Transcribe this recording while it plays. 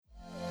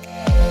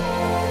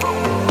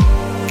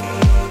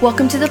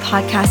Welcome to the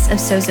podcast of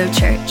Sozo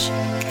Church.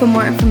 For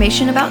more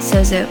information about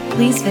Sozo,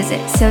 please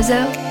visit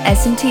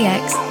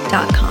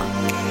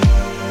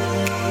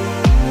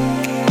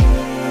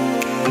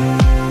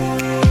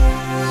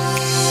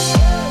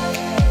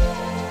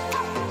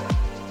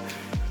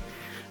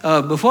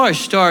Before I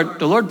start,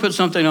 the Lord put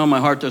something on my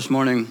heart this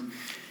morning,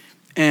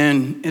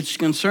 and it's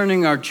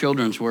concerning our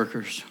children's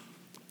workers.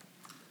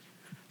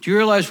 Do you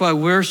realize why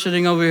we're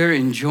sitting over here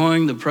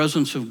enjoying the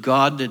presence of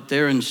God that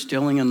they're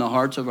instilling in the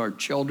hearts of our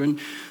children?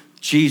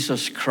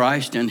 Jesus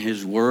Christ and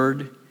His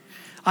Word.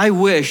 I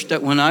wish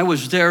that when I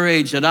was their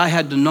age that I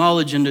had the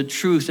knowledge and the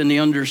truth and the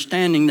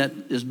understanding that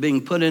is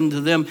being put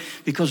into them,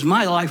 because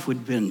my life would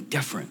have been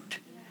different.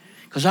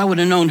 Because I would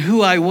have known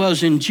who I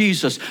was in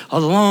Jesus a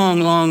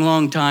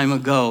long time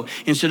ago,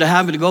 instead of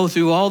having to go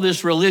through all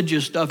this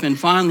religious stuff and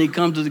finally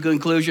come to the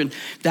conclusion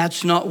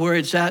that's not where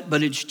it's at,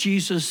 but it's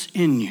Jesus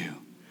in you,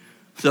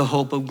 the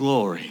hope of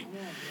glory.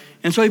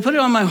 And so He put it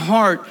on my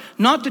heart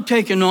not to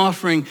take an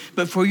offering,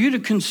 but for you to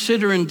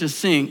consider and to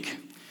think,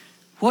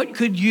 what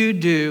could you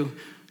do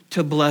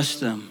to bless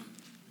them?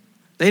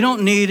 They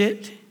don't need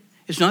it.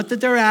 It's not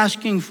that they're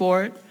asking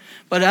for it,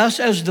 but us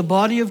as the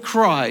body of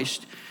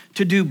Christ,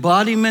 to do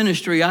body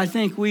ministry, I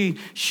think we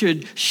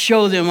should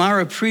show them our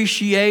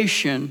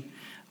appreciation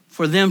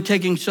for them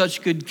taking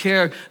such good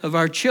care of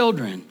our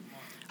children.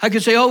 I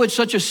could say, oh, it's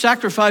such a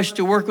sacrifice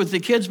to work with the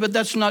kids, but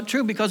that's not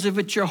true, because if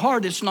it's your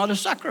heart, it's not a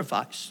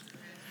sacrifice.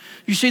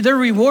 You see, they're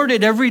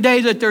rewarded every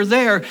day that they're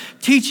there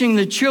teaching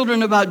the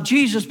children about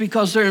Jesus,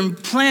 because they're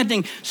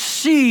implanting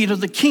seed of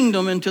the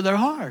kingdom into their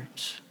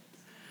hearts.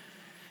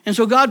 And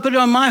so God put it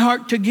on my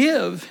heart to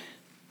give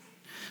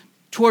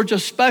towards a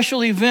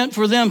special event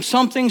for them,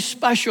 something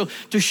special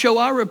to show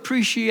our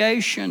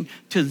appreciation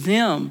to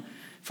them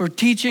for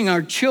teaching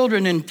our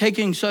children and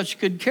taking such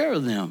good care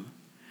of them.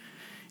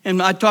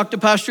 And I talked to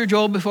Pastor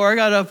Joel before I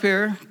got up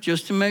here,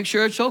 just to make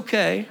sure it's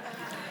okay.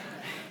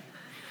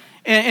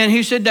 And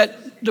he said that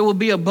there will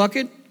be a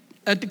bucket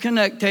at the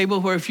Connect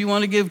table where if you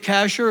want to give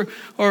cash or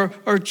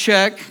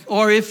check,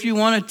 or if you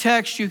want to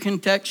text, you can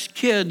text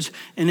kids,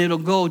 and it'll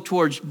go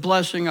towards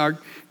blessing our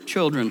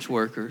children's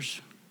workers.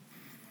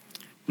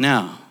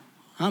 Now,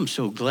 I'm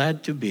so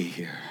glad to be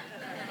here.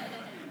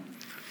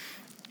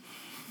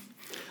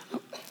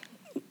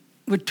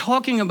 We're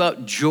talking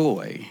about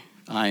joy,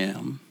 I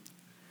am.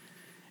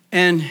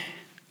 And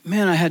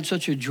man, I had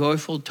such a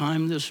joyful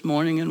time this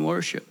morning in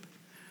worship.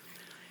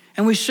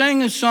 And we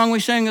sang a song,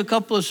 we sang a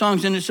couple of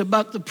songs, and it's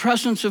about the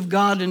presence of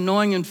God and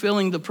knowing and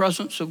feeling the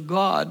presence of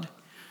God.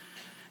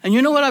 And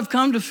you know what I've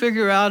come to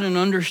figure out and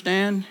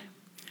understand?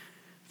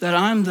 That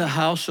I'm the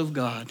house of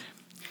God.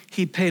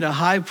 He paid a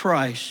high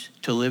price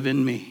to live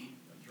in me.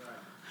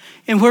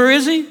 And where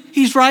is He?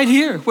 He's right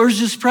here. Where's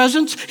His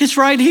presence? It's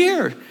right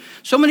here.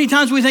 So many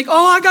times we think,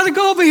 oh, I got to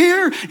go over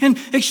here and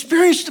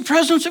experience the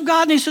presence of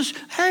God. And He says,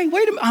 hey,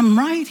 wait a minute, I'm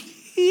right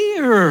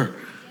here.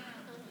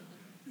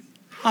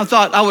 I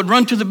thought I would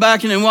run to the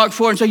back and then walk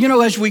forward and say, you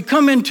know, as we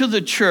come into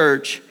the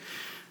church,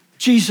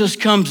 Jesus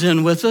comes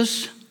in with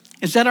us.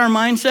 Is that our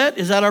mindset?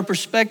 Is that our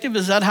perspective?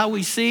 Is that how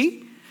we see?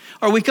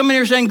 Or we come in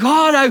here saying,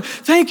 God, I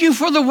thank you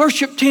for the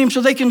worship team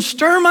so they can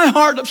stir my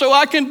heart up so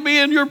I can be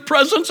in your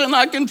presence and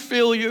I can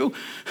feel you.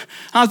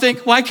 I think,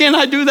 why can't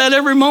I do that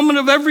every moment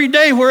of every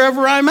day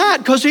wherever I'm at?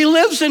 Because He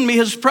lives in me.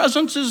 His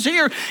presence is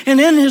here.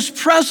 And in His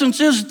presence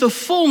is the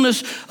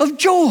fullness of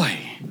joy.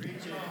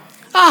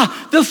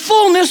 The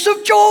fullness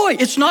of joy.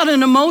 It's not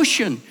an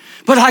emotion,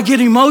 but I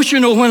get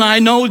emotional when I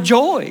know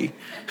joy.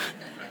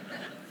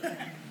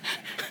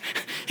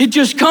 It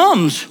just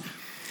comes.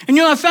 And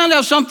you know, I found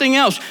out something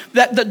else,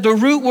 that the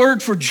root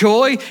word for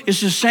joy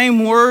is the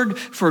same word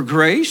for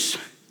grace.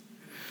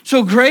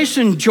 So grace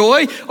and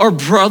joy are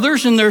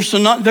brothers, and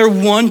they're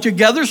one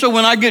together. So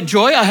when I get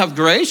joy, I have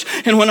grace.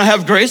 And when I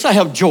have grace, I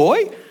have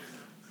joy.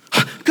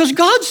 Because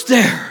God's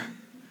there.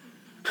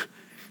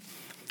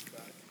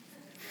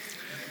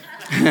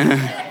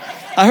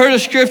 I heard a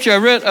scripture,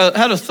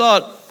 had a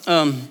thought,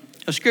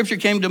 a scripture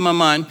came to my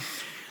mind.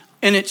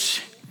 And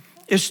it's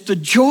the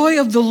joy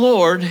of the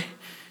Lord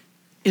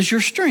is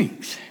your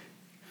strength.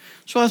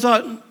 So I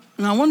thought, and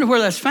I wonder where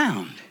that's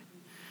found.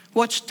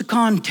 What's the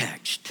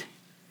context?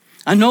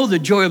 I know the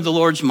joy of the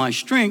Lord's my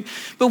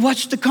strength, but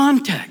what's the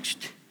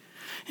context?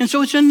 And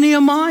so it's in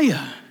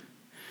Nehemiah.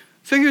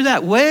 Figure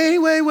that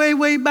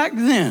way back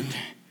then.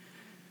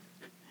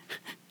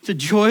 The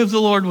joy of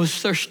the Lord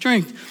was their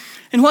strength.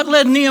 And what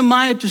led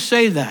Nehemiah to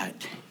say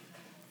that?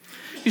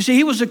 You see,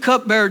 he was a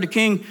cupbearer to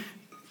King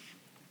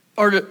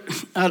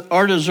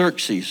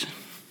Artaxerxes.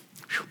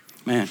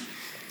 Man,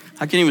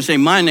 I can't even say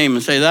my name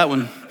and say that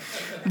one.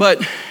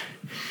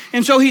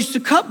 And so he's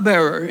the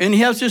cupbearer, and he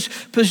has this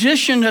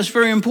position that's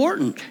very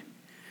important,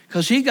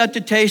 because he got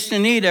to taste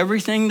and eat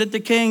everything that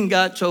the king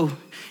got. So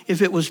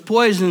if it was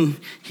poison,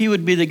 he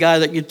would be the guy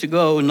that get to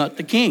go and not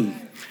the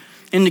king.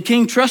 And the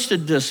king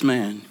trusted this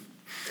man.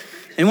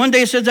 And one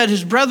day it said that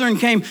his brethren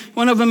came,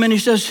 one of them, and he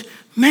says,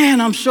 man,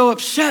 I'm so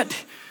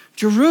upset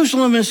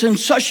Jerusalem is in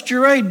such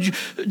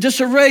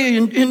disarray.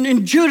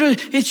 In Judah,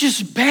 it's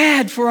just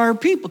bad for our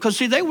people. Because,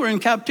 see, they were in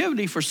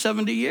captivity for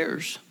 70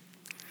 years.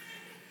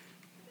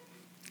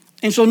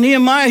 And so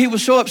Nehemiah, he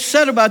was so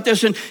upset about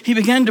this, and he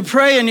began to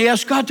pray, and he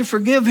asked God to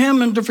forgive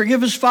him and to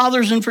forgive his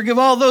fathers and forgive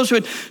all those who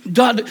had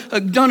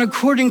done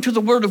according to the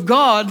word of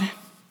God.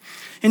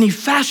 And he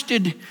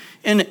fasted,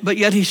 but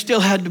yet he still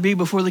had to be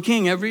before the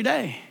king every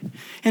day.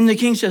 And the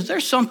king says,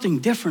 there's something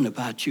different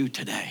about you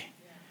today.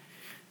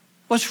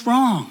 What's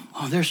wrong?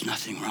 Oh, there's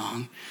nothing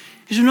wrong.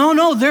 He said,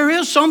 no, there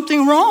is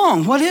something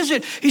wrong. What is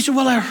it? He said,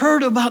 well, I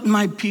heard about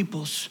my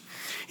peoples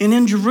and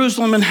in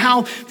Jerusalem and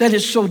how that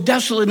is so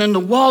desolate and the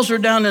walls are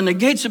down and the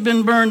gates have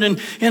been burned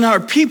and our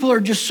people are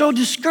just so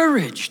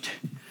discouraged.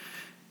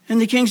 And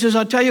the king says,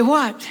 I'll tell you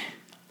what,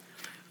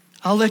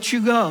 I'll let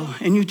you go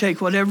and you take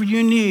whatever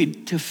you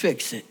need to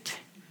fix it.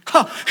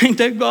 Huh, ain't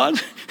that God?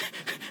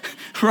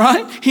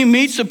 Right? He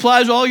meets,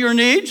 supplies all your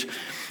needs.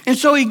 And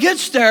so he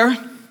gets there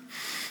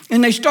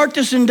and they start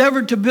this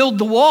endeavor to build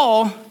the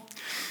wall.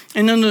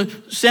 And then the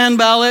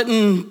Sanballat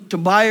and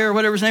Tobiah, or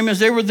whatever his name is,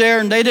 they were there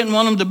and they didn't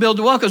want him to build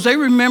the wall because they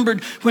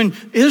remembered when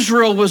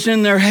Israel was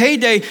in their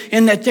heyday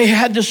and that they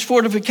had this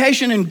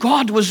fortification and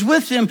God was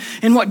with them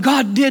and what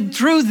God did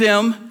through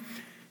them.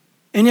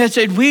 And yet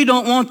said, we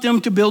don't want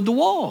them to build the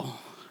wall.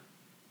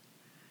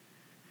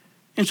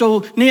 And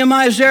so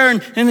Nehemiah's there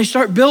and they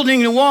start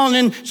building the wall.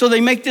 And then so they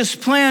make this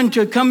plan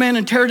to come in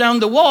and tear down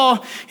the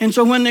wall. And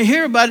so when they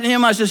hear about it,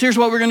 Nehemiah says, here's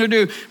what we're going to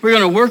do. We're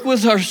going to work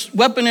with our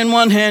weapon in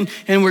one hand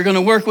and we're going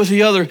to work with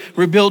the other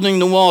rebuilding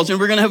the walls. And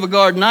we're going to have a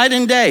guard night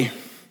and day.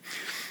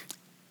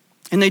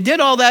 And they did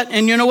all that.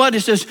 And you know what?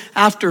 It says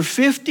after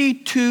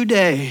 52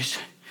 days,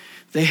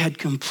 they had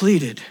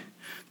completed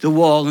the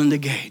wall and the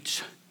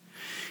gates.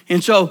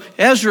 And so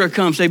Ezra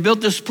comes. They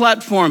built this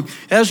platform.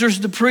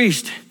 Ezra's the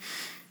priest.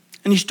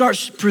 And he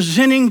starts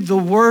presenting the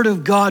word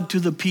of God to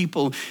the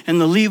people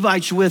and the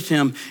Levites with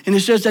him. And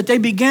it says that they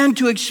began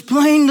to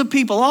explain to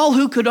people, all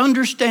who could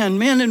understand,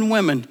 men and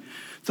women,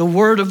 the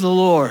word of the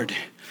Lord.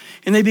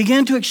 And they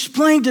began to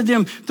explain to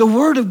them the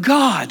word of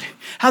God,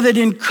 how that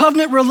in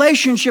covenant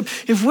relationship,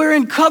 if we're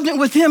in covenant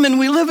with him and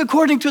we live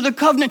according to the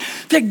covenant,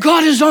 that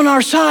God is on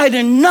our side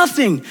and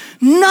nothing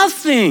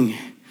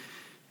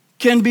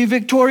can be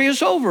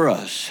victorious over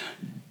us.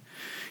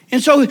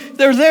 And so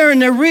they're there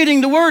and they're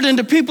reading the word and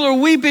the people are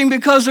weeping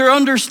because they're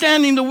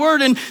understanding the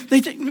word. And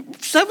they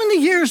think 70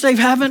 years they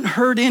haven't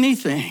heard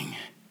anything.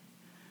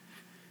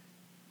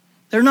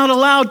 They're not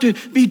allowed to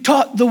be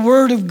taught the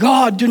word of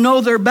God, to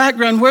know their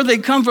background, where they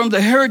come from, the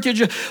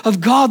heritage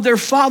of God, their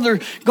father,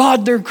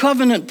 God, their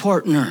covenant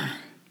partner.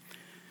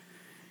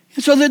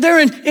 And so that they're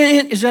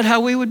is that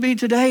how we would be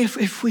today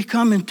if we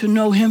come and to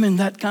know him in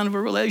that kind of a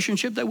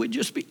relationship? That would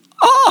just be,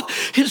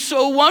 it's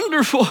so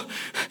wonderful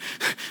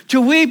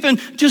to weep and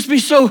just be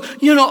so,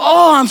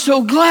 I'm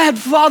so glad,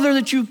 Father,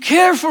 that you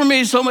care for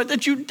me so much,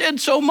 that you did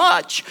so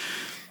much.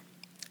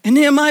 And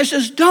Nehemiah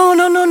says,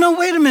 no,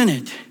 wait a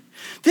minute.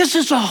 This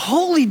is a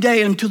holy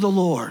day unto the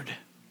Lord.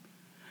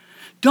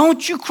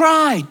 Don't you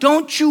cry,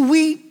 don't you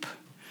weep.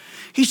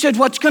 He said,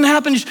 what's going to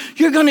happen is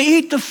you're going to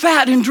eat the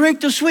fat and drink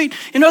the sweet.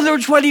 In other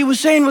words, what he was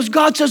saying was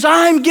God says,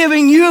 I'm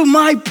giving you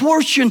my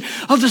portion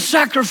of the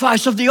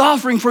sacrifice, of the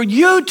offering for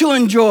you to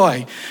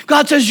enjoy.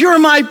 God says, you're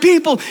my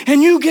people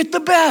and you get the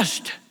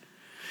best.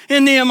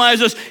 And Nehemiah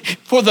says,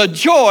 for the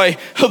joy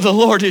of the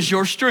Lord is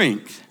your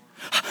strength.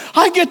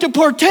 I get to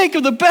partake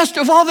of the best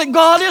of all that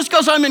God is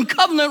because I'm in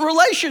covenant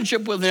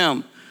relationship with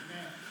him.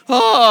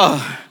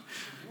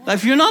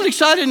 If you're not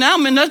excited now,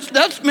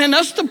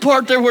 that's the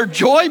part there where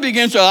joy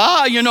begins to,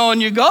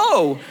 and you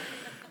go.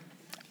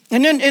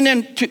 And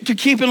then to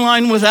keep in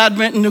line with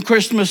Advent and the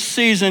Christmas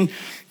season,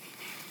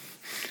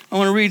 I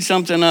want to read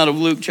something out of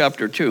Luke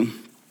chapter 2.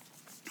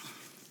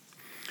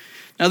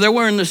 Now there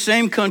were in the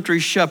same country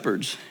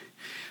shepherds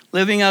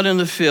living out in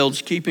the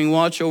fields, keeping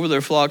watch over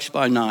their flocks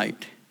by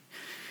night.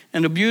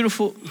 And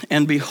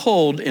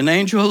behold, an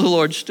angel of the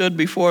Lord stood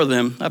before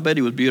them. I bet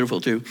he was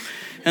beautiful too.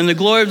 And the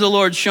glory of the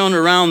Lord shone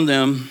around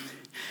them,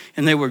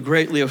 and they were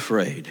greatly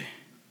afraid.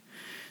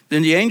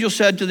 Then the angel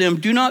said to them,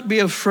 do not be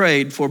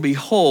afraid, for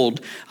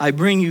behold, I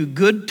bring you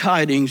good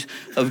tidings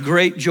of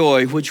great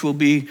joy, which will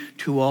be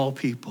to all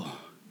people.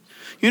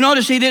 You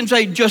notice he didn't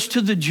say just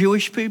to the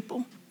Jewish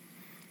people,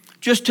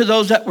 just to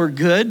those that were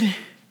good,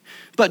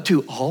 but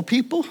to all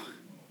people.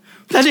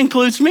 That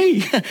includes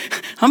me.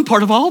 I'm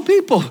part of all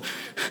people.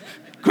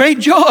 Great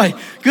joy,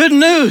 good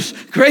news,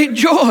 great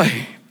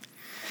joy.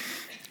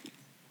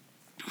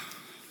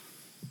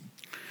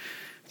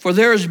 For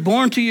there is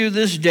born to you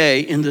this day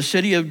in the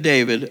city of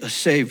David a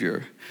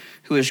Savior,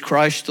 who is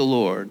Christ the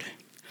Lord.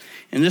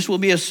 And this will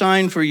be a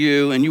sign for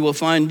you, and you will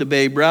find the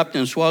babe wrapped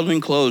in swaddling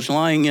clothes,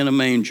 lying in a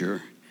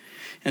manger.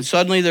 And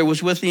suddenly there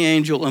was with the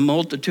angel a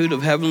multitude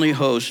of heavenly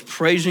hosts,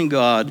 praising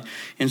God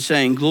and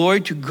saying,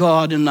 glory to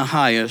God in the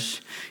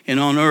highest, and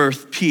on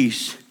earth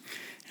peace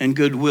and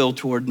goodwill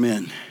toward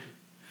men.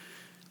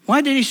 Why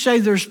did he say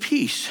there's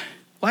peace?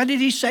 Why did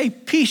he say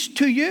peace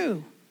to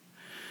you?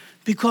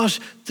 Because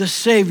the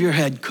Savior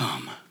had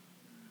come.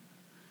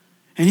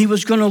 And he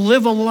was going to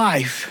live a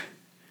life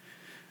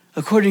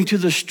according to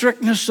the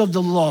strictness of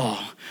the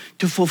law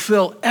to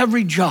fulfill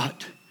every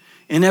jot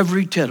and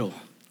every tittle.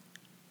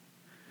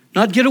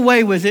 Not get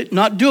away with it,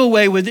 not do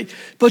away with it,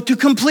 but to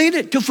complete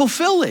it, to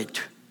fulfill it.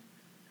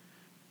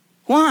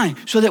 Why?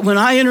 So that when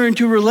I enter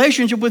into a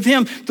relationship with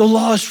him, the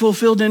law is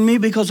fulfilled in me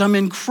because I'm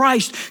in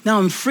Christ. Now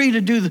I'm free to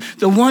do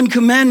the one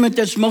commandment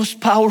that's most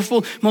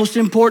powerful, most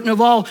important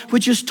of all,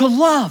 which is to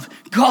love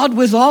God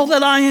with all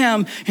that I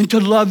am and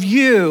to love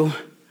you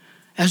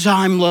as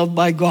I'm loved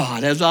by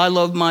God, as I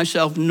love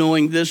myself,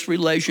 knowing this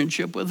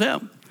relationship with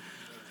him.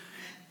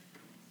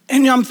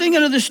 And I'm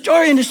thinking of the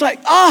story and it's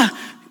like,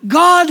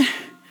 God,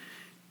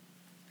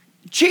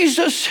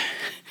 Jesus,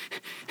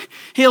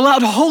 he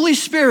allowed the Holy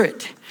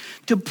Spirit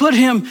to put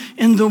him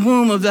in the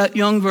womb of that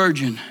young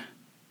virgin.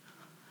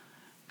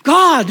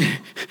 God,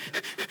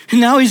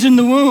 and now he's in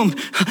the womb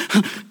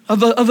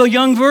of a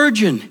young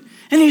virgin.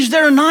 And he's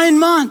there 9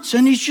 months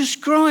and he's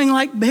just growing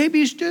like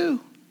babies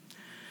do.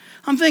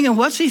 I'm thinking,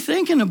 what's he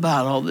thinking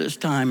about all this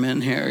time in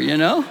here, you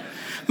know?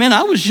 Man,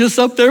 I was just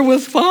up there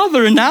with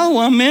Father and now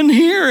I'm in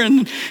here.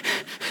 And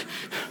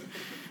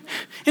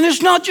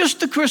it's not just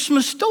the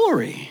Christmas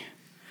story.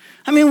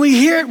 I mean, we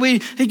hear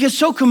it, it gets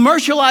so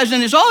commercialized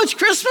and it's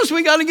Christmas,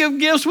 we got to give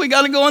gifts, we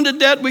got to go into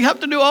debt, we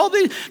have to do all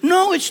these.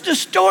 No, it's the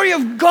story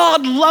of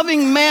God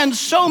loving man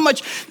so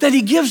much that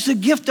he gives the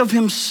gift of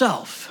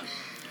himself.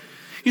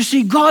 You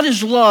see, God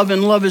is love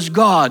and love is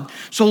God.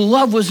 So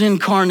love was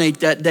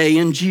incarnate that day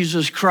in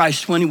Jesus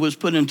Christ when he was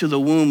put into the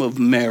womb of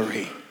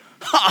Mary.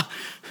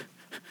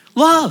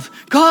 Love,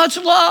 God's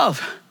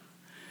love.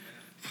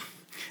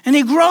 And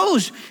he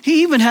grows.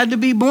 He even had to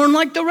be born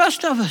like the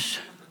rest of us.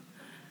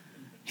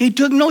 He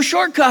took no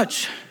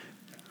shortcuts.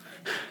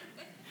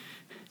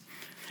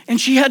 And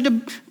she had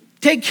to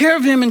take care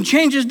of him and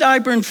change his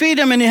diaper and feed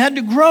him, and he had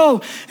to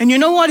grow. And you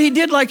know what he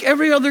did like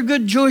every other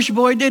good Jewish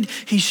boy did?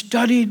 He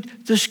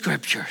studied the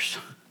scriptures.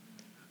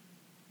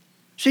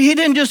 See, he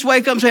didn't just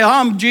wake up and say,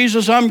 I'm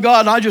Jesus, I'm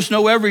God, I just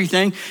know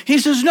everything. He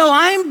says, no,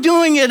 I'm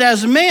doing it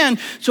as a man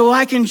so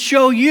I can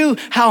show you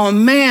how a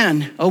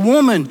man, a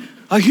woman,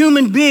 a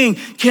human being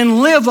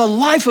can live a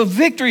life of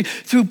victory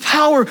through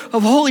power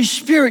of Holy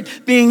Spirit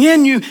being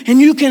in you, and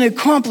you can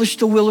accomplish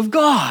the will of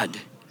God.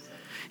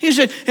 He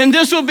said, and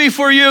this will be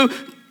for you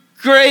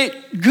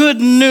great good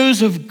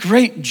news of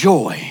great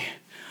joy,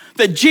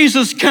 that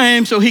Jesus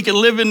came so he could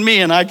live in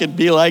me and I could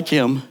be like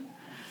him.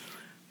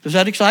 Does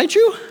that excite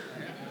you?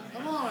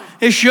 Come on.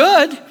 It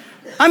should.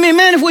 I mean,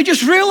 man, if we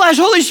just realize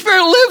Holy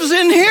Spirit lives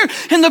in here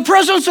and the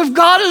presence of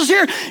God is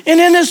here, and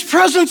in his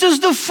presence is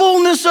the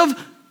fullness of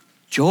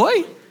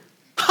joy.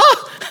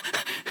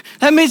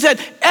 That means that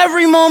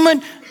every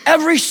moment,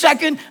 every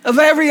second of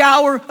every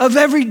hour of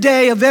every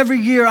day of every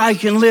year, I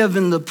can live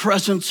in the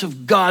presence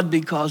of God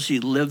because he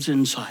lives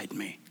inside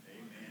me.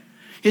 Amen.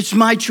 It's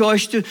my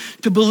choice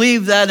to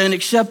believe that and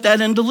accept that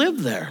and to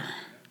live there.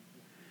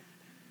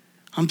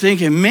 I'm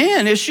thinking,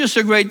 man, it's just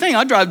a great thing.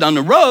 I drive down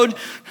the road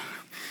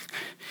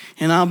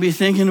and I'll be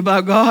thinking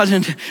about God,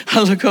 and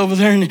I look over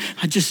there and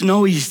I just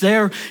know he's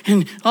there.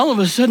 And all of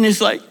a sudden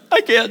it's like,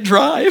 I can't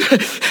drive.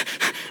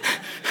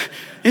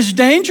 It's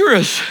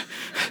dangerous.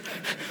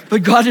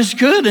 But God is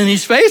good and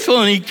he's faithful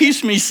and he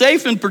keeps me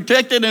safe and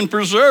protected and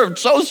preserved.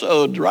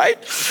 So-so, right?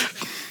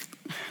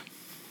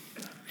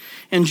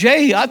 And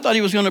Jay, I thought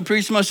he was going to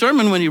preach my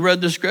sermon when he read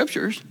the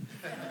scriptures.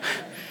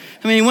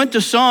 I mean, he went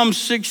to Psalm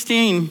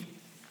 16.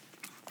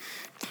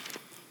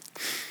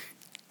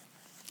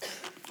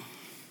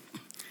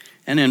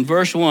 And in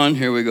verse 1,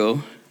 here we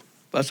go.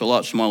 That's a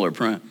lot smaller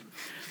print.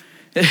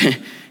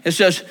 It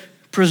says,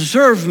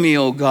 preserve me,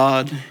 O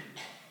God,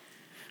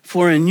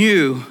 for in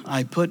you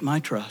I put my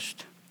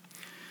trust.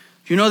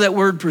 You know that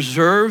word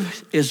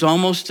preserve is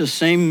almost the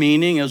same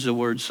meaning as the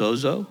word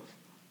sozo?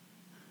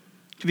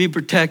 To be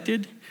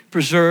protected,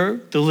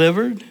 preserved,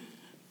 delivered.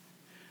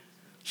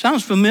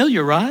 Sounds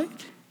familiar, right?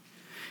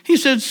 He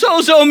said,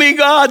 sozo me,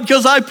 God,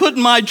 because I put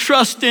my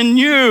trust in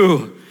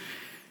you.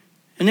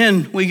 And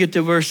then we get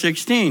to verse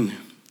 16,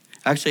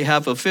 actually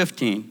half of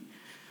 15.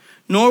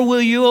 Nor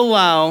will you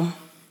allow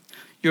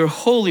your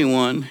Holy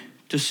One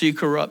to see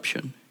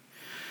corruption.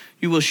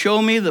 You will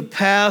show me the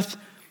path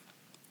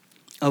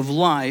of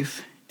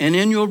life, and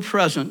in your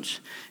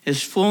presence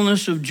is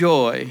fullness of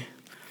joy.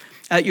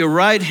 At your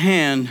right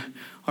hand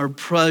are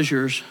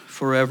pleasures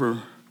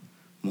forevermore.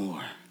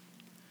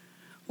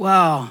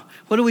 Wow,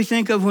 what do we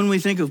think of when we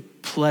think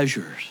of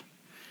pleasures?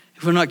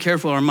 If we're not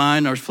careful, our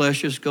mind, our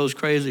flesh just goes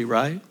crazy,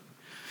 right?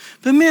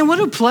 But man, what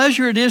a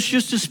pleasure it is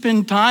just to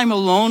spend time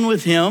alone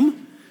with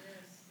him.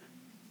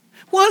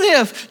 What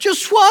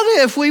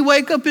if we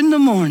wake up in the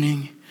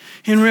morning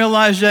and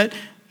realize that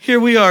here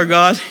we are,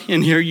 God,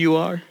 and here you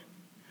are.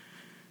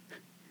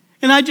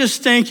 And I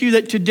just thank you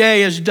that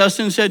today, as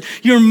Dustin said,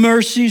 your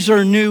mercies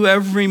are new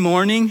every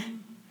morning.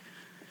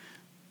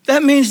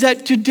 That means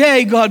that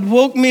today God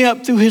woke me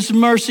up through his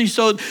mercy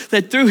so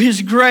that through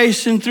his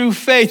grace and through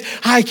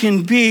faith, I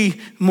can be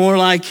more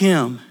like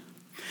him.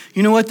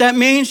 You know what that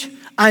means?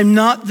 I'm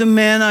not the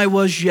man I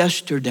was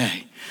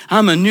yesterday.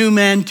 I'm a new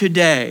man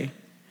today.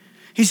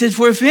 He says,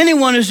 for if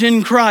anyone is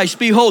in Christ,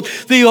 behold,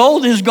 the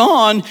old is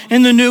gone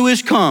and the new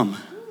is come.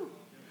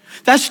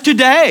 That's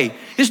today.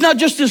 It's not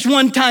just this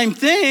one-time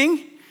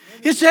thing.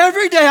 It's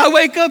every day I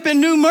wake up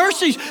in new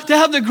mercies to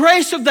have the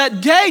grace of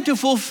that day to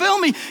fulfill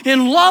me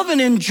in love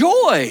and in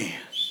joy.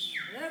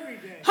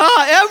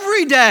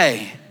 Every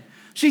day.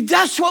 See,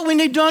 that's what we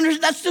need to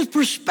understand. That's the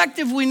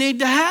perspective we need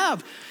to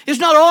have. It's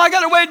not, I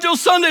got to wait till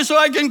Sunday so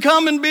I can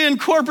come and be in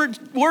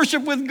corporate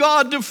worship with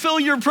God to feel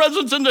your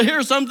presence and to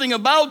hear something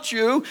about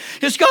you.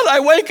 It's God, I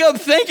wake up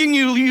thanking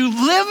you. You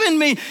live in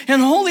me,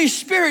 and Holy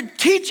Spirit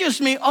teaches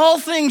me all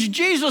things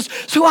Jesus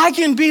so I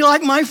can be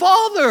like my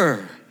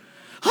Father.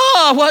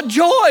 What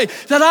joy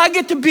that I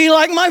get to be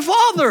like my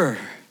Father.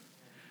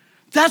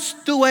 That's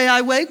the way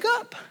I wake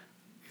up.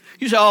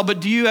 You say, but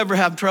do you ever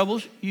have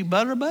troubles? You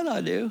better bet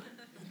I do.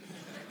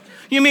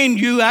 You mean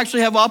you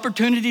actually have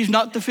opportunities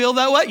not to feel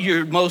that way?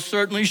 You're most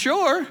certainly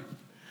sure.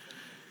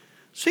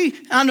 See,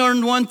 I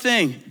learned one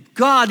thing.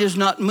 God is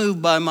not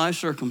moved by my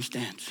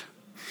circumstance.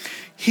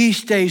 He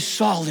stays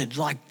solid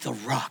like the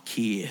rock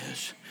he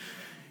is.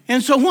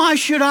 And so why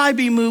should I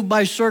be moved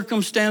by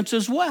circumstance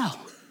as well?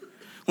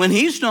 When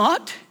he's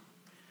not.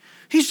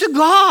 He's the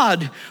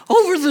God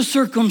over the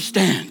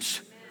circumstance.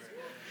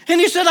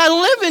 And he said, I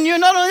live in you.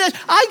 Not only that,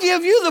 I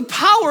give you the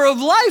power of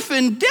life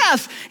and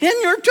death in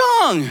your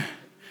tongue.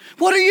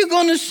 What are you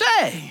going to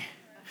say?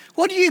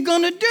 What are you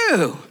going to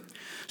do?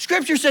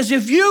 Scripture says,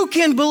 if you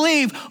can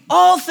believe,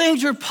 all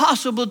things are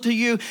possible to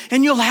you,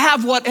 and you'll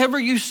have whatever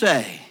you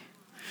say.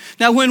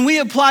 Now, when we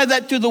apply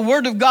that to the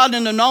Word of God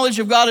and the knowledge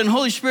of God and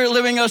Holy Spirit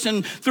living us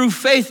and through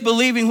faith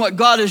believing what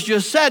God has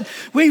just said,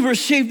 we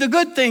receive the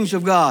good things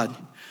of God.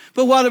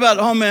 But what about,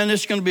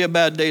 it's going to be a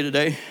bad day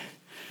today.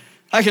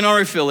 I can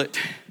already feel it.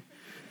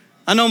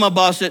 I know my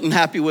boss isn't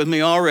happy with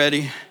me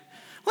already.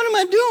 What am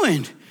I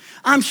doing?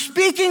 I'm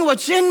speaking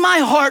what's in my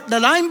heart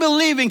that I'm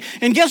believing,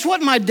 and guess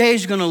what my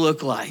day's gonna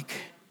look like?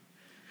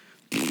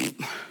 But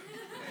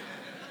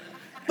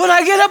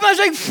I get up and I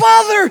say,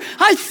 Father,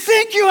 I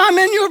thank you I'm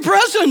in your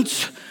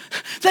presence,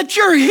 that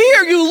you're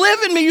here, you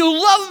live in me, you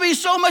love me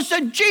so much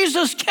that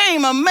Jesus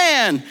came a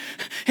man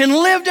and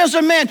lived as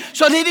a man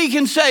so that he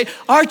can say,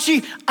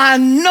 Archie, I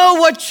know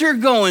what you're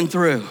going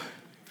through.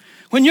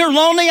 When you're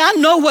lonely, I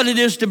know what it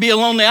is to be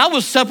lonely. I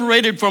was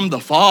separated from the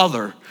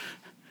Father.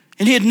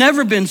 And he had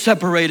never been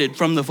separated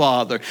from the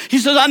Father. He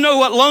says, I know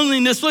what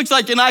loneliness looks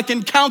like, and I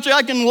can counsel,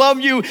 I can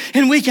love you,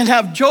 and we can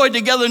have joy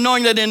together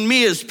knowing that in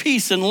me is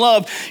peace and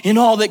love in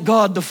all that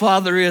God the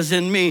Father is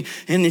in me,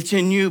 and it's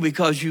in you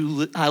because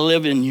I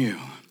live in you.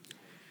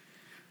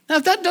 Now,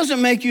 if that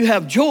doesn't make you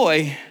have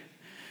joy,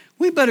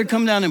 we better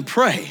come down and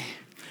pray.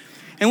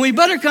 And we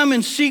better come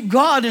and seek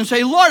God and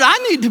say, Lord, I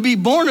need to be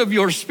born of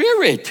your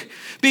Spirit,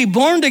 be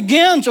born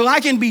again so I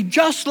can be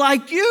just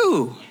like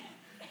you.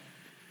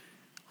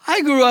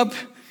 I grew up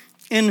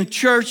in a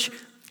church,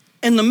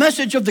 and the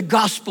message of the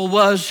gospel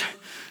was,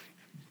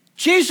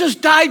 Jesus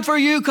died for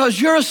you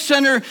because you're a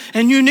sinner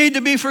and you need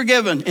to be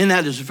forgiven. And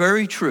that is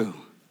very true,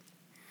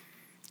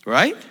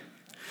 right?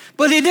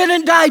 But he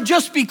didn't die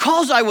just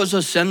because I was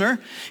a sinner.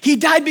 He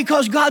died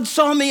because God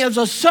saw me as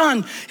a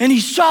son, and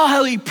he saw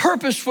how he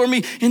purposed for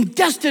me and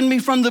destined me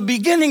from the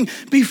beginning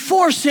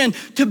before sin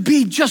to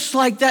be just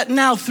like that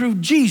now through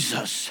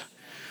Jesus.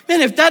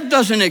 And if that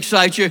doesn't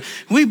excite you,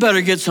 we better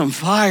get some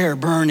fire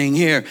burning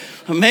here.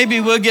 Maybe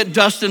we'll get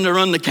Dustin to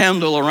run the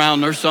candle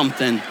around or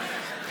something.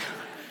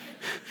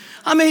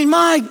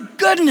 My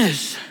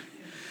goodness.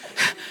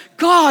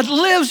 God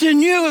lives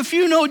in you if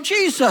you know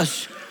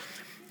Jesus.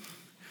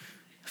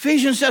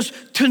 Ephesians says,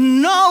 to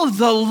know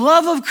the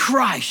love of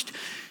Christ.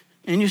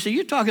 And you say,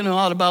 you're talking a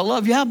lot about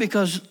love. Yeah,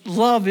 because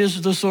love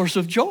is the source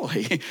of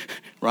joy,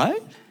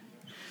 right?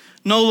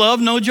 No love,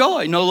 no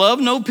joy. No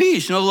love, no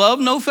peace. No love,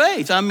 no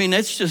faith.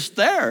 It's just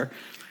there.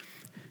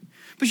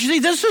 But you see,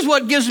 this is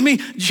what gives me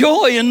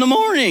joy in the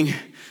morning.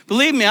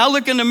 Believe me, I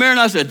look in the mirror and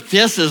I said,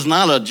 this is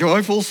not a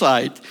joyful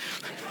sight.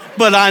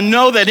 But I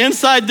know that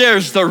inside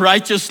there's the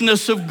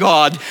righteousness of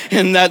God,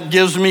 and that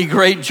gives me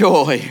great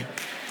joy.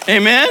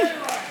 Amen?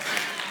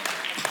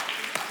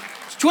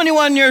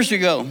 21 years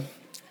ago,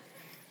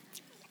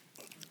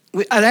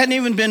 I hadn't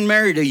even been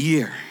married a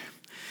year,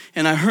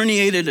 and I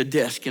herniated a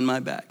disc in my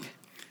back.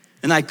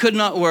 And I could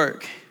not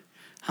work.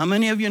 How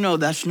many of you know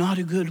that's not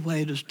a good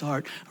way to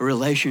start a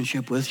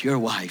relationship with your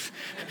wife?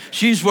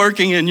 She's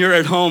working and you're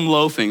at home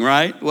loafing,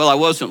 right? Well, I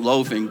wasn't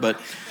loafing,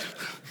 but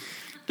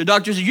the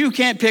doctor said, you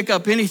can't pick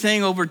up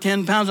anything over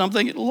 10 pounds. I'm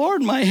thinking,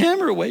 Lord, my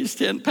hammer weighs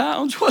 10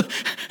 pounds. What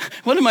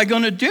am I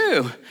going to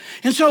do?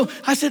 And so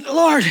I said,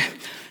 Lord,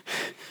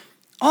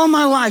 all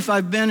my life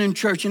I've been in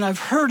church and I've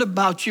heard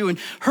about you and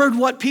heard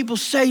what people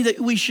say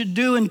that we should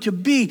do and to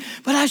be.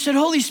 But I said,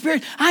 Holy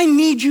Spirit, I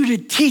need you to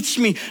teach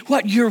me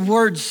what your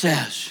word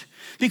says,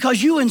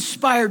 because you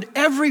inspired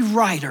every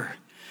writer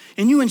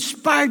and you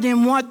inspired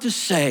them what to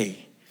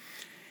say.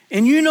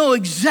 And you know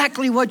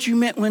exactly what you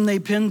meant when they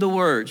penned the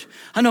words.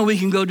 I know we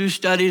can go do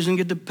studies and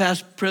get the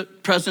past,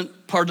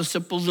 present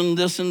participles and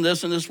this and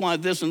this and this, why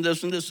this and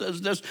this and this says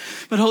this.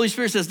 But Holy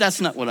Spirit says,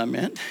 that's not what I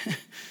meant.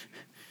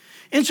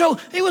 And so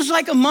it was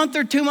like a month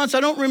or 2 months.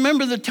 I don't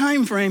remember the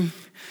time frame,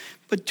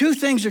 but two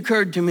things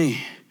occurred to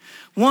me.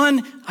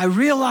 One, I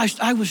realized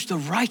I was the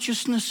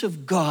righteousness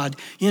of God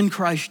in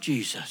Christ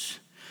Jesus.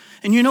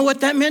 And you know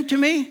what that meant to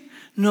me?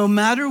 No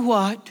matter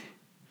what,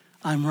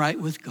 I'm right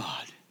with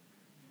God.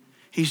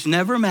 He's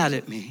never mad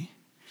at me.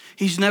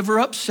 He's never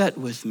upset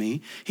with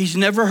me. He's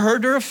never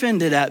hurt or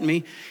offended at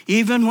me,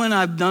 even when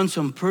I've done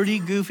some pretty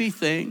goofy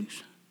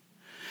things.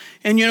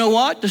 And you know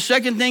what? The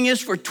second thing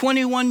is, for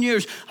 21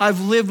 years, I've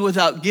lived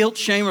without guilt,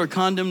 shame, or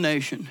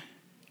condemnation.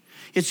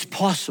 It's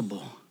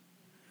possible.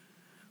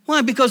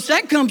 Why? Because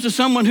that comes to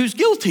someone who's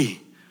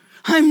guilty.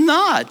 I'm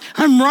not.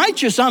 I'm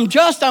righteous. I'm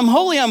just. I'm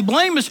holy. I'm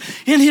blameless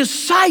in his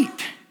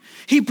sight.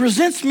 He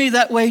presents me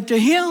that way to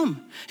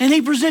him. And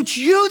he presents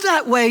you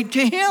that way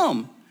to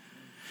him.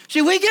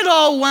 See, we get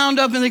all wound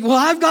up and think, well,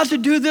 I've got to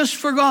do this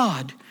for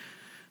God.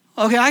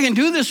 Okay, I can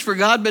do this for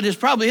God, but it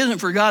probably isn't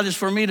for God. It's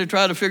for me to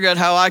try to figure out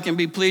how I can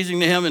be pleasing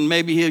to him, and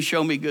maybe he'll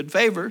show me good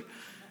favor.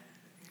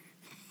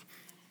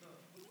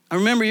 I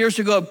remember years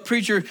ago, a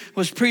preacher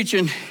was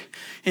preaching,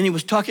 and he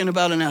was talking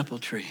about an apple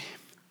tree.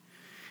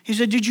 He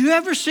said, did you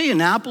ever see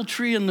an apple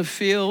tree in the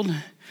field,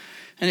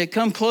 and it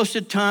come close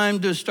to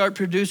time to start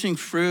producing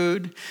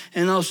fruit,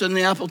 and all of a sudden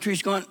the apple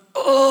tree's going,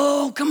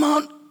 oh, come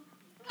on.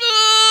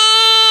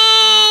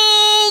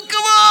 Oh,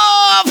 come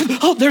on.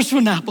 Oh, there's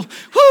one apple.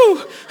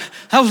 Whoo.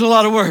 That was a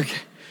lot of work.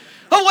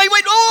 Oh, wait.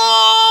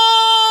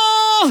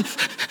 Oh,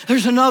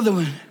 there's another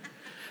one.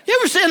 You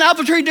ever see an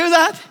apple tree do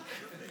that?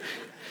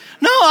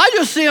 No, I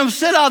just see them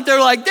sit out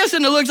there like this,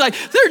 and it looks like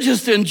they're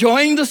just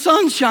enjoying the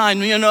sunshine,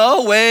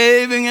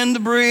 waving in the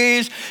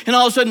breeze, and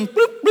all of a sudden,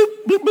 bloop,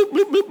 bloop, bloop, bloop,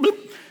 bloop, bloop, bloop.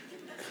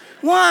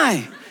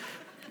 Why?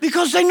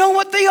 Because they know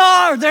what they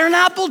are. They're an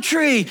apple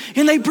tree,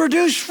 and they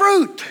produce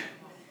fruit.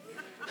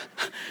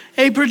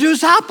 They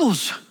produce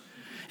apples.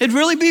 It'd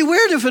really be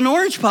weird if an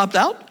orange popped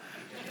out.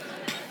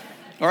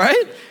 All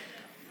right?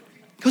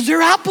 Because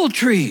they're apple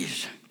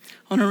trees.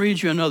 I want to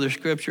read you another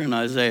scripture in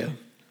Isaiah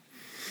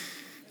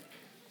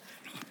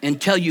and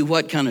tell you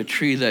what kind of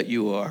tree that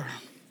you are.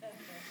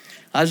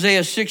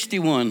 Isaiah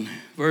 61,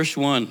 verse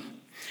 1.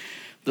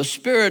 The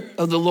Spirit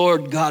of the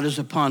Lord God is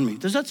upon me.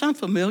 Does that sound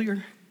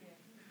familiar?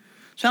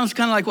 Sounds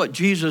kind of like what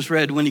Jesus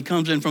read when he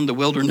comes in from the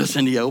wilderness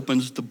and he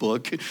opens the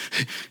book.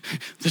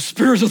 The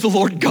Spirit of the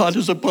Lord God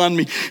is upon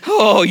me.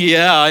 Oh,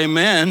 yeah,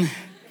 amen.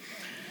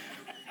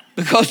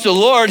 Because the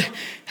Lord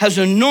has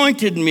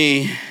anointed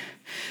me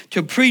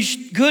to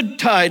preach good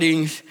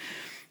tidings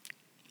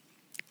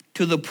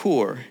to the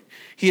poor.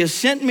 He has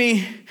sent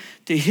me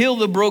to heal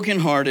the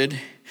brokenhearted,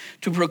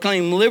 to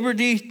proclaim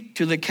liberty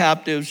to the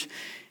captives,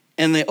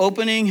 and the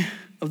opening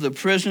of the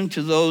prison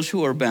to those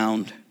who are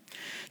bound,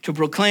 to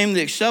proclaim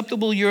the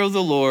acceptable year of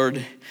the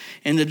Lord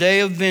and the day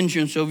of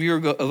vengeance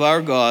of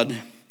our God,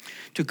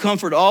 to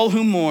comfort all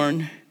who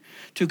mourn,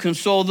 to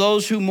console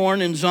those who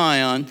mourn in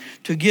Zion,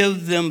 to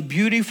give them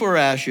beauty for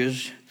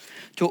ashes,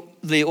 to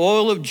the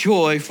oil of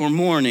joy for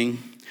mourning,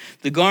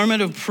 the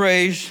garment of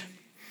praise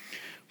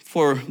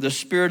for the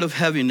spirit of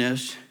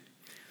heaviness,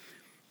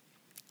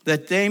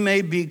 that they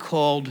may be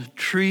called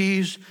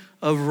trees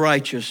of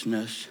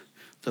righteousness,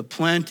 the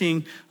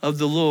planting of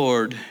the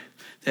Lord,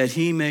 that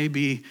he may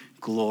be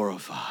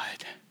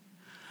glorified.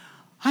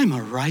 I'm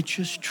a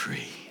righteous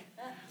tree.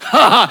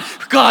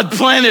 God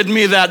planted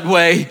me that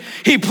way.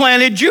 He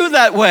planted you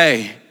that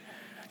way.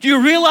 Do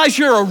you realize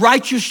you're a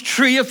righteous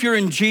tree if you're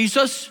in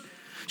Jesus?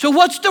 So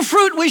what's the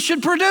fruit we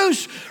should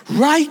produce?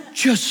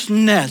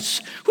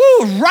 Righteousness.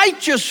 Woo,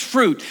 righteous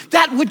fruit.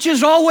 That which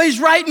is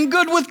always right and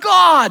good with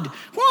God.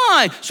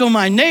 Why? So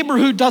my neighbor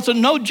who doesn't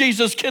know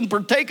Jesus can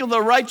partake of the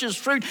righteous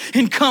fruit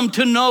and come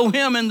to know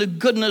him and the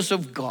goodness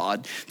of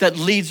God that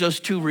leads us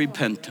to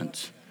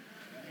repentance.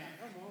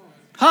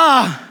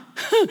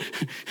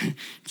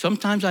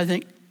 Sometimes I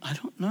think, I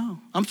don't know.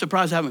 I'm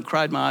surprised I haven't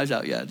cried my eyes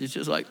out yet. It's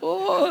just like,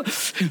 oh.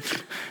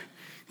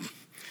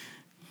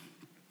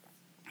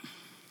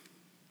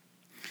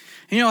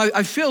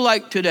 I feel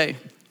like today,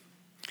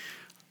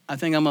 I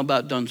think I'm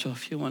about done, so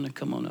if you want to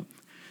come on up.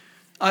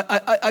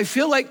 I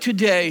feel like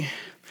today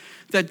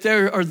that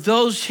there are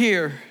those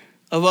here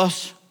of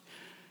us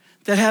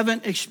that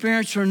haven't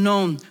experienced or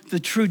known the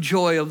true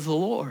joy of the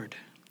Lord.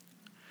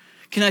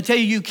 Can I tell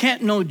you, you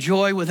can't know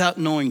joy without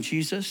knowing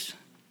Jesus?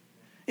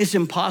 It's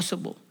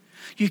impossible.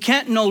 You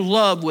can't know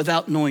love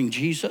without knowing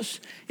Jesus.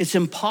 It's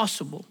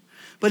impossible.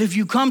 But if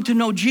you come to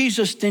know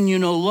Jesus, then you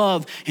know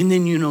love, and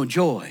then you know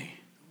joy.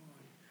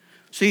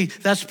 See,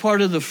 that's part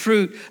of the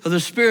fruit of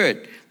the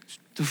Spirit.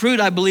 The fruit,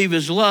 I believe,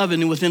 is love,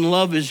 and within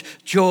love is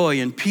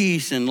joy and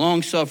peace and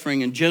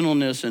long-suffering and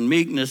gentleness and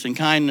meekness and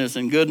kindness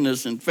and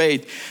goodness and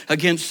faith.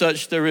 Against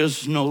such there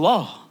is no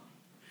law.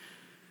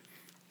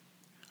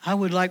 I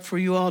would like for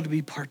you all to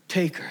be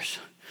partakers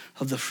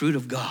of the fruit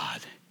of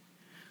God.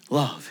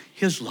 Love,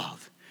 his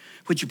love,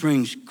 which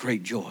brings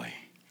great joy.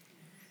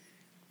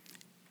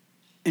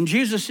 And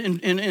Jesus,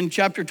 in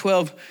chapter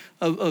 12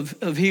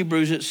 of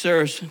Hebrews, it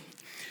says,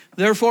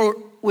 Therefore,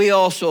 we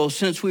also,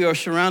 since we are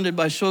surrounded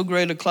by so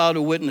great a cloud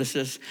of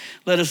witnesses,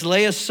 let us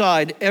lay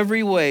aside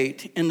every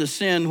weight and the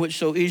sin which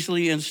so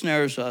easily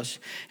ensnares us,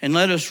 and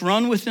let us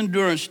run with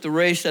endurance the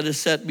race that is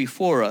set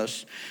before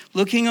us,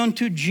 looking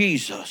unto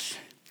Jesus,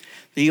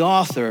 the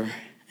author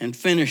and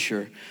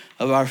finisher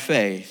of our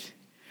faith,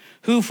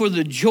 who for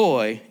the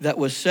joy that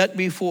was set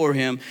before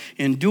him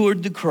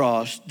endured the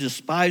cross,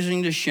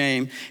 despising the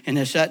shame, and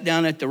has sat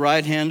down at the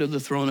right hand of the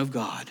throne of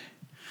God.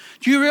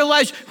 Do you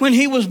realize when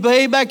he was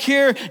babe back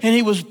here and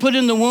he was put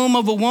in the womb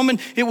of a woman,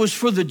 it was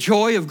for the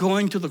joy of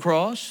going to the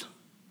cross?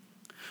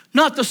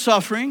 Not the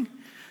suffering,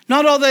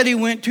 not all that he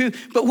went to,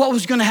 but what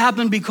was going to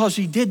happen because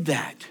he did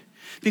that.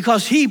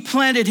 Because he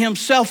planted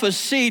himself a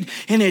seed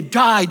and it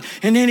died.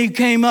 And then he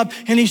came up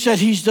and he said,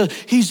 he's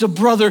the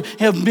brother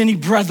of many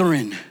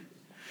brethren.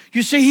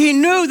 You see, he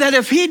knew that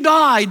if he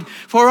died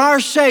for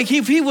our sake,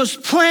 if he was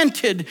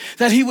planted,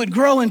 that he would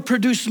grow and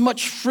produce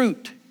much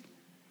fruit.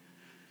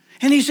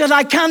 And he said,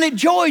 I count it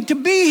joy to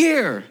be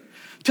here,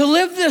 to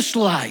live this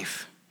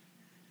life.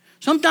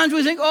 Sometimes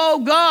we think, oh,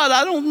 God,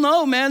 I don't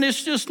know, man.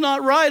 It's just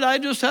not right. I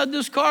just had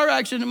this car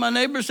accident. My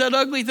neighbor said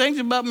ugly things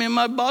about me, and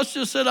my boss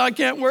just said I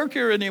can't work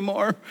here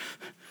anymore.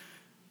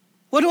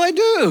 What do I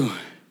do?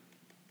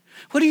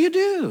 What do you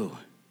do?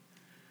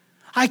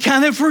 I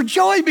count it for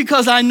joy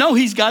because I know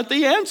he's got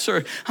the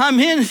answer. I'm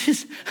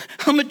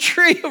a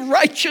tree of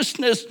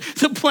righteousness,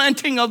 the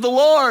planting of the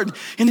Lord.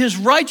 And his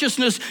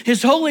righteousness,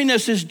 his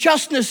holiness, his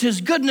justness, his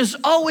goodness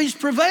always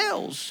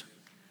prevails.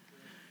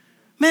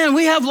 Man,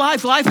 we have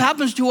life. Life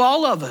happens to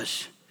all of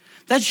us.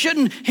 That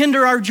shouldn't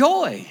hinder our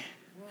joy.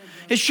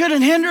 It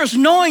shouldn't hinder us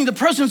knowing the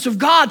presence of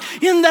God.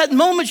 In that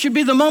moment should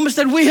be the moments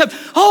that we have,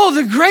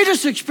 the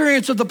greatest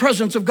experience of the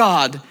presence of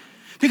God.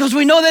 Because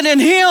we know that in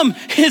him,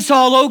 it's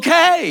all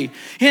okay.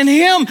 In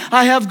him,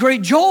 I have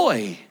great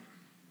joy.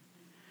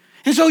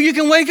 And so you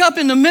can wake up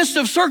in the midst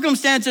of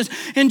circumstances,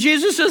 and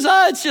Jesus says,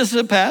 it's just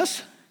a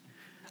pass.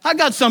 I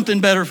got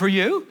something better for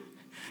you.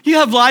 You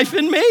have life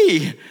in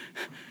me.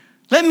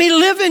 Let me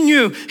live in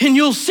you, and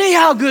you'll see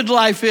how good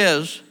life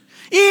is,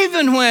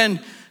 even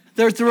when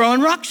they're throwing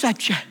rocks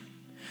at you.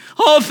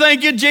 Oh,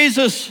 thank you,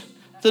 Jesus.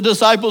 The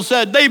disciples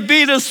said, they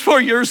beat us for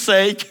your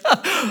sake.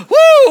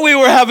 Woo, we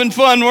were having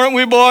fun, weren't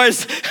we,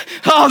 boys?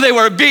 Oh, they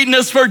were beating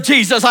us for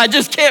Jesus. I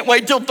just can't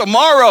wait till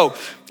tomorrow.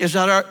 Is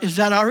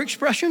that our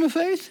expression of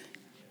faith?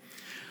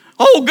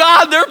 Oh,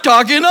 God, they're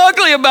talking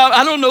ugly about,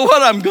 I don't know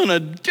what I'm going to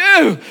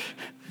do.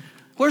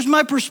 Where's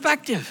my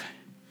perspective?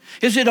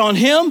 Is it on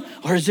him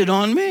or is it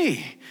on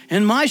me?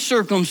 In my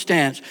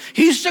circumstance.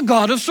 He's the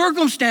God of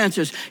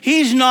circumstances.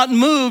 He's not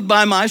moved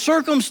by my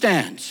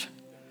circumstance.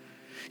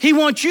 He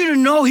wants you to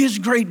know his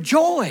great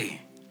joy.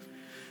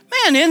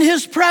 Man, in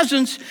his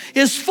presence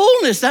is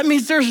fullness. That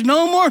means there's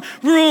no more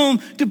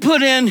room to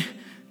put in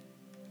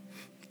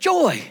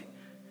joy.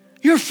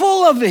 You're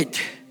full of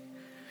it.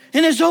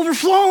 And it's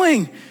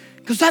overflowing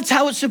because that's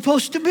how it's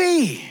supposed to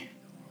be.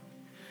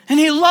 And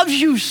he loves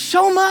you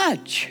so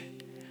much.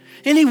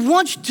 And he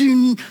wants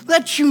to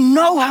let you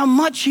know how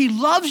much he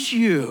loves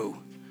you.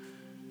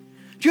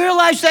 Do you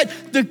realize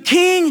that the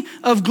King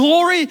of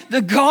glory,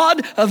 the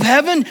God of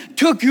heaven,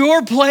 took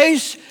your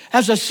place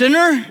as a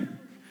sinner?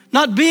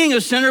 Not being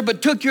a sinner,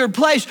 but took your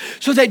place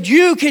so that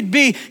you could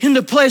be in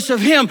the place of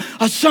him,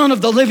 a son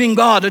of the living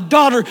God, a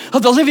daughter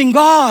of the living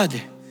God.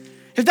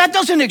 If that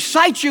doesn't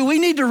excite you, we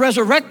need to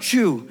resurrect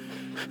you.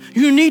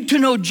 You need to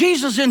know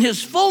Jesus in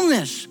his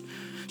fullness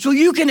so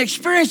you can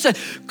experience that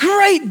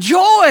great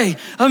joy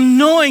of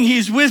knowing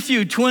he's with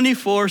you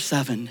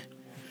 24/7.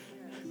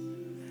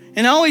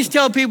 And I always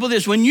tell people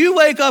this, when you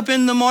wake up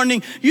in the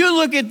morning, you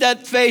look at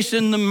that face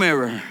in the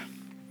mirror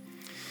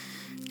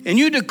and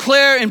you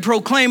declare and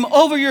proclaim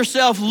over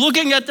yourself,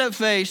 looking at that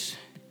face,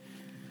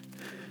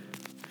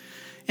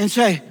 and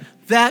say,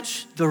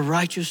 that's the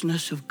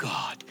righteousness of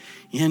God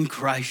in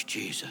Christ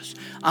Jesus.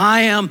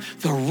 I am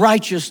the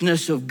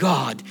righteousness of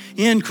God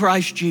in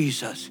Christ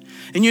Jesus.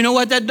 And you know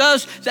what that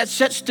does? That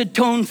sets the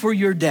tone for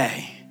your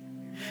day.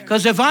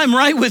 Because if I'm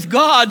right with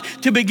God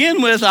to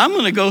begin with, I'm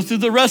going to go through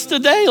the rest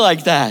of the day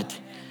like that.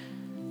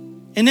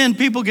 And then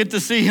people get to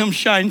see him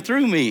shine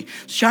through me,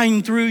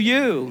 shine through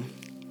you.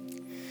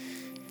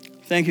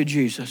 Thank you,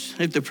 Jesus.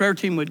 If the prayer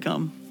team would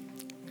come.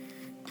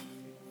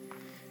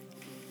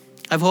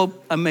 I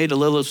hope I made a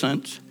little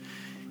sense.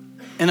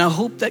 And I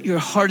hope that your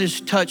heart is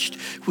touched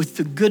with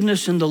the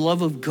goodness and the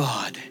love of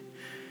God.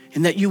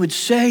 And that you would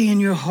say in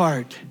your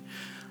heart,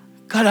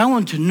 God, I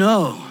want to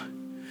know.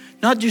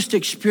 Not just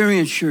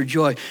experience your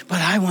joy, but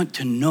I want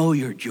to know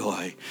your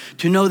joy.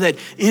 To know that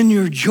in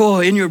your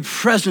joy, in your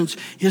presence,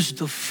 is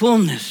the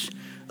fullness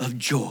of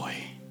joy.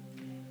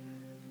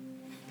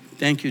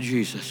 Thank you,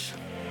 Jesus.